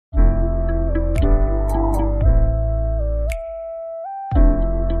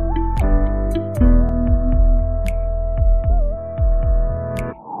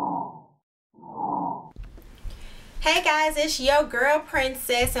guys, it's your girl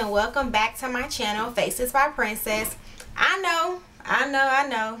Princess and welcome back to my channel, Faces by Princess. I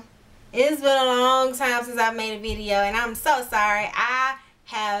know. It's been a long time since I've made a video and I'm so sorry. I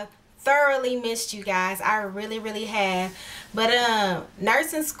have thoroughly missed you guys. I really have. But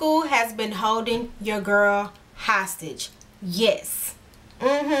nursing school has been holding your girl hostage. Yes.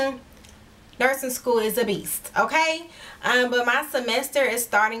 Nursing school is a beast, okay? But my semester is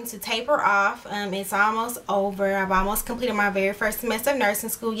starting to taper off. It's almost over. I've almost completed my very first semester of nursing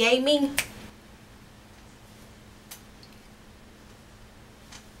school. Yay me.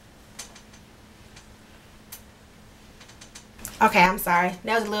 Okay, I'm sorry.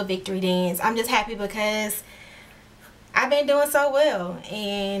 That was a little victory dance. I'm just happy because I've been doing so well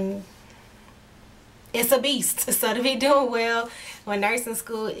and it's a beast. So to be doing well when nursing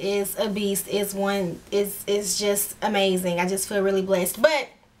school is a beast is just amazing. I just feel really blessed. But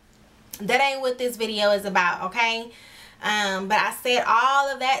that ain't what this video is about, okay? But I said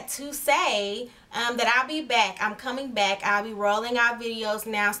all of that to say that I'll be back. I'm coming back. I'll be rolling out videos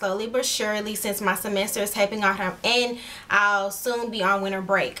now slowly but surely since my semester is taping off and I'll soon be on winter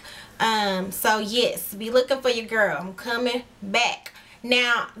break. So yes, be looking for your girl. I'm coming back.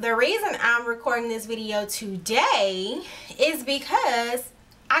 Now, the reason I'm recording this video today is because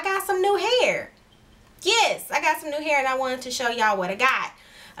I got some new hair. Yes, I got some new hair and I wanted to show y'all what I got.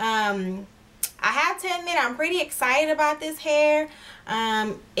 I have to admit I'm pretty excited about this hair.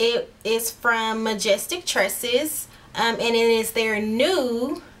 It is from Majestic Tresses and it is their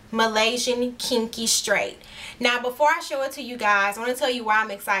new Malaysian Kinky Straight. Now, before I show it to you guys, I want to tell you why I'm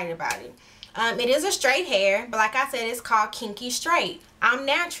excited about it. It is a straight hair, but like I said, it's called Kinky Straight. I'm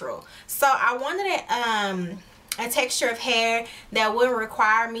natural, so I wanted a texture of hair that wouldn't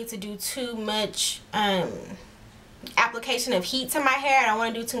require me to do too much application of heat to my hair. I don't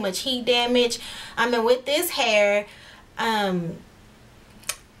want to do too much heat damage. And with this hair, the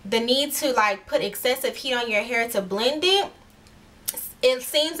need to like put excessive heat on your hair to blend it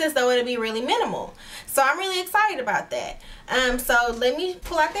seems as though it'll be really minimal. So I'm really excited about that. So let me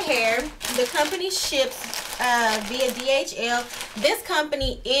pull out the hair. The company ships via DHL. This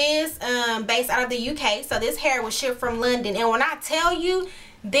company is based out of the UK. So this hair was shipped from London. And when I tell you,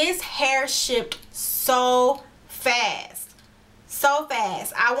 this hair shipped so fast. So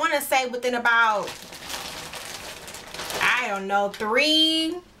fast. I want to say within about, I don't know,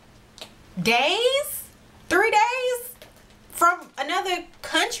 3 days? 3 days? From another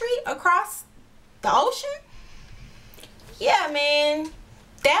country across the ocean. Yeah, man,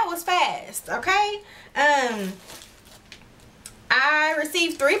 that was fast. Okay. I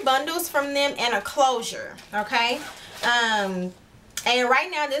received 3 bundles from them and a closure. Okay. And right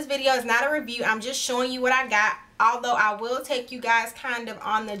now this video is not a review. I'm just showing you what I got, although I will take you guys kind of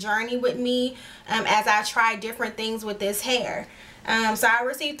on the journey with me as I try different things with this hair. So I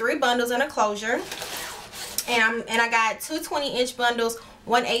received 3 bundles and a closure. And I got 2 20-inch bundles,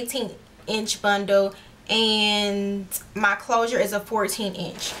 1 18-inch bundle, and my closure is a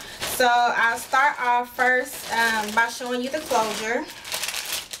 14-inch. So I'll start off first by showing you the closure.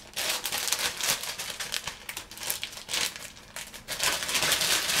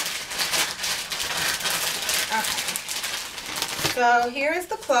 Okay. So here is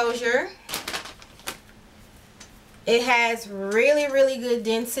the closure. It has really good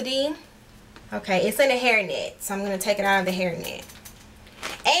density. Okay, it's in a hairnet, so I'm going to take it out of the hairnet.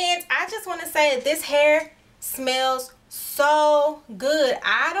 And I just want to say that this hair smells so good.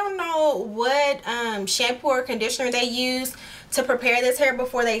 I don't know what shampoo or conditioner they used to prepare this hair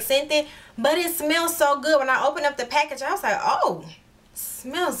before they sent it, but it smells so good. When I opened up the package, I was like, oh, it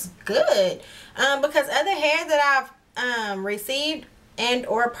smells good. Because other hair that I've received and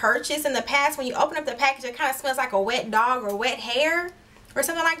or purchased in the past, when you open up the package, it kind of smells like a wet dog or wet hair or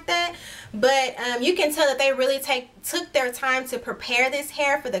something like that. But you can tell that they really took their time to prepare this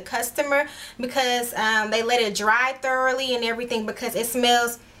hair for the customer, because they let it dry thoroughly and everything, because it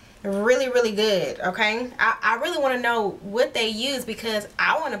smells really good. Okay, I really want to know what they use because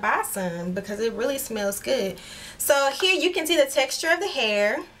I want to buy some because it really smells good. So here you can see the texture of the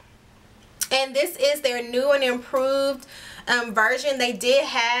hair, and this is their new and improved version. They did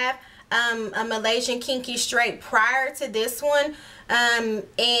have a Malaysian Kinky Straight prior to this one,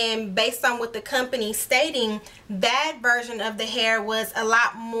 and based on what the company stating, that version of the hair was a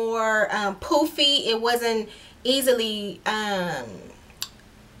lot more poofy. It wasn't easily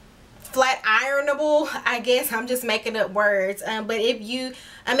flat ironable. I guess I'm just making up words, but if you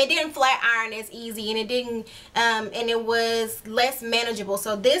it didn't flat iron as easy, and it didn't and it was less manageable.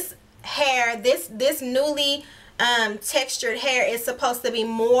 So this hair, this newly textured hair is supposed to be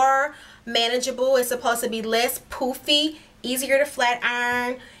more manageable. It's supposed to be less poofy, easier to flat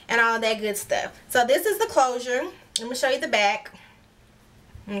iron, and all that good stuff. So this is the closure. Let me show you the back.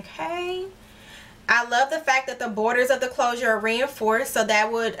 Okay. I love the fact that the borders of the closure are reinforced, so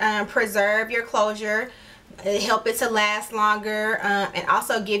that would preserve your closure, help it to last longer, and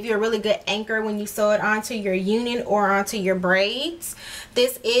also give you a really good anchor when you sew it onto your union or onto your braids.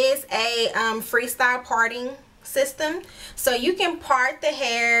 This is a freestyle parting system, so you can part the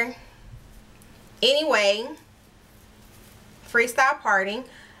hair anyway. Freestyle parting.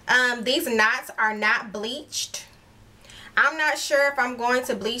 These knots are not bleached. I'm not sure if I'm going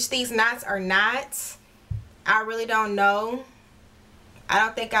to bleach these knots or not. I really don't know. I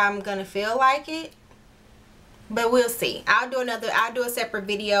don't think I'm gonna feel like it, but we'll see. I'll do a separate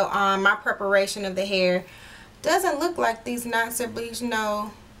video on my preparation of the hair. Doesn't look like these knots are bleached.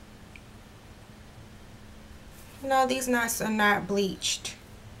 No, these knots are not bleached.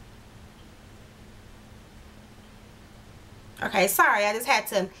 Okay, sorry, I just had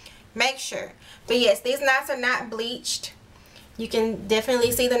to make sure. But yes, these knots are not bleached. You can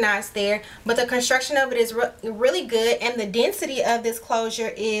definitely see the knots there, but the construction of it is really good, and the density of this closure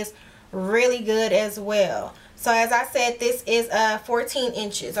is really good as well. So as I said, this is 14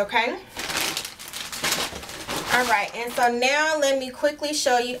 inches, okay? All right, and so now let me quickly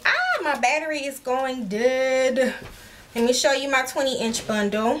show you. My battery is going dead. Let me show you my 20-inch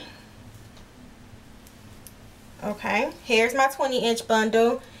bundle. Okay, here's my 20-inch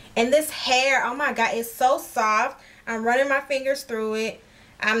bundle, and this hair, oh my god, it's so soft. I'm running my fingers through it.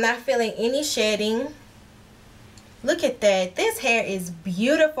 I'm not feeling any shedding. Look at that. This hair is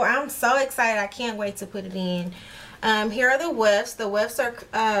beautiful. I'm so excited. I can't wait to put it in. Here are the wefts. The wefts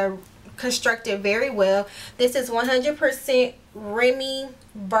are constructed very well. This is 100% Remy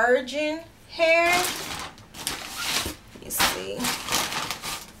virgin hair. Let me see.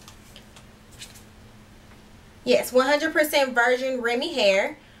 Yes, 100% virgin Remy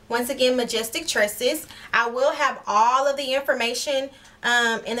hair. Once again, Majestic Tresses. I will have all of the information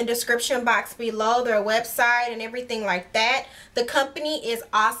in the description box below, their website and everything like that. The company is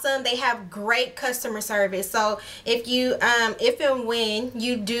awesome. They have great customer service. So if you if and when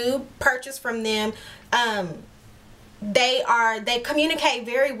you do purchase from them, they communicate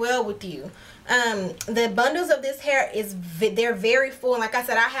very well with you. The bundles of this hair they're very full, and like I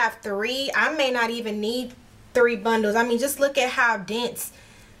said, I have 3. I may not even need 3 bundles. I mean, just look at how dense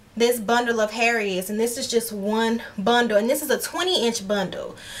this bundle of hair is, and this is just one bundle, and this is a 20-inch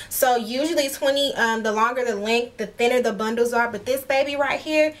bundle. So usually 20, the longer the length, the thinner the bundles are, but this baby right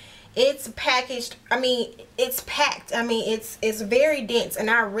here, it's packaged, I mean, it's packed. I mean, it's very dense, and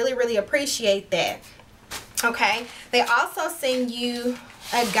I really appreciate that. Okay, they also send you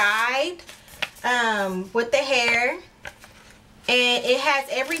a guide with the hair, and it has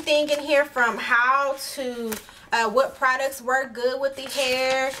everything in here from how to what products work good with the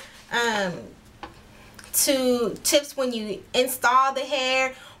hair, to tips when you install the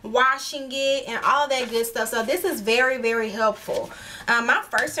hair, washing it, and all that good stuff. So this is very helpful. My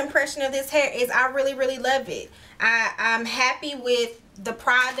first impression of this hair is I really love it. I'm happy with the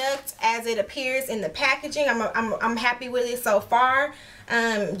product as it appears in the packaging. I'm happy with it so far.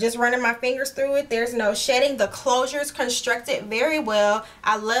 Just running my fingers through it, there's no shedding. The closure is constructed very well.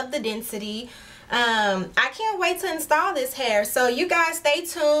 I love the density. I can't wait to install this hair. So you guys stay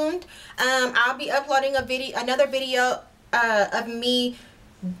tuned. I'll be uploading another video of me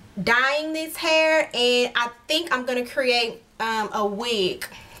dyeing this hair, and I think I'm gonna create a wig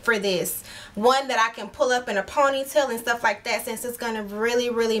for this, one that I can pull up in a ponytail and stuff like that, since it's gonna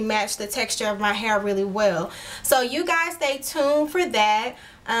really match the texture of my hair really well. So you guys stay tuned for that.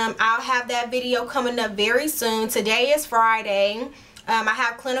 I'll have that video coming up very soon. Today is Friday. I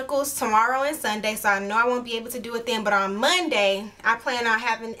have clinicals tomorrow and Sunday, so I know I won't be able to do it then, but on Monday I plan on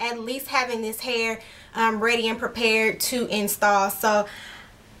at least having this hair ready and prepared to install. So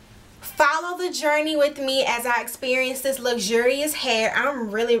follow the journey with me as I experience this luxurious hair.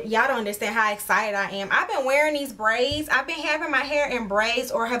 Y'all don't understand how excited I am. I've been wearing these braids. I've been having my hair in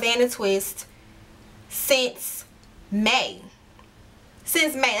braids or Havana twist since May.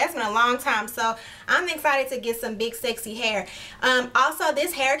 That's been a long time, so I'm excited to get some big sexy hair. Also,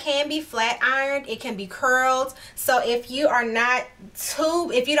 this hair can be flat ironed, it can be curled. So if you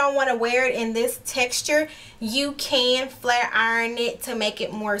don't want to wear it in this texture, you can flat iron it to make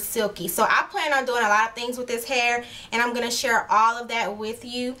it more silky. So I plan on doing a lot of things with this hair, and I'm going to share all of that with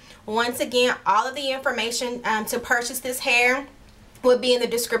you. Once again, all of the information to purchase this hair will be in the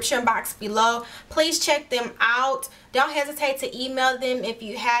description box below. Please check them out. Don't hesitate to email them if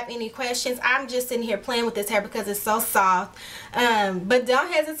you have any questions. I'm just sitting here playing with this hair because it's so soft. But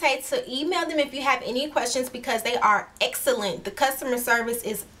don't hesitate to email them if you have any questions, because they are excellent. The customer service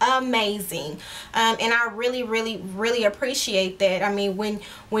is amazing. And I really appreciate that. I mean,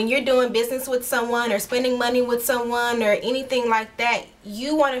 when you're doing business with someone or spending money with someone or anything like that,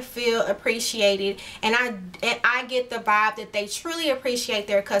 you want to feel appreciated, and I get the vibe that they truly appreciate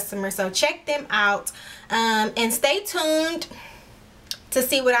their customers. So check them out, and stay tuned to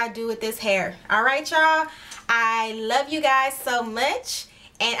see what I do with this hair. All right, y'all, I love you guys so much,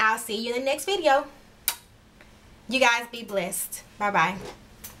 and I'll see you in the next video. You guys be blessed. Bye bye.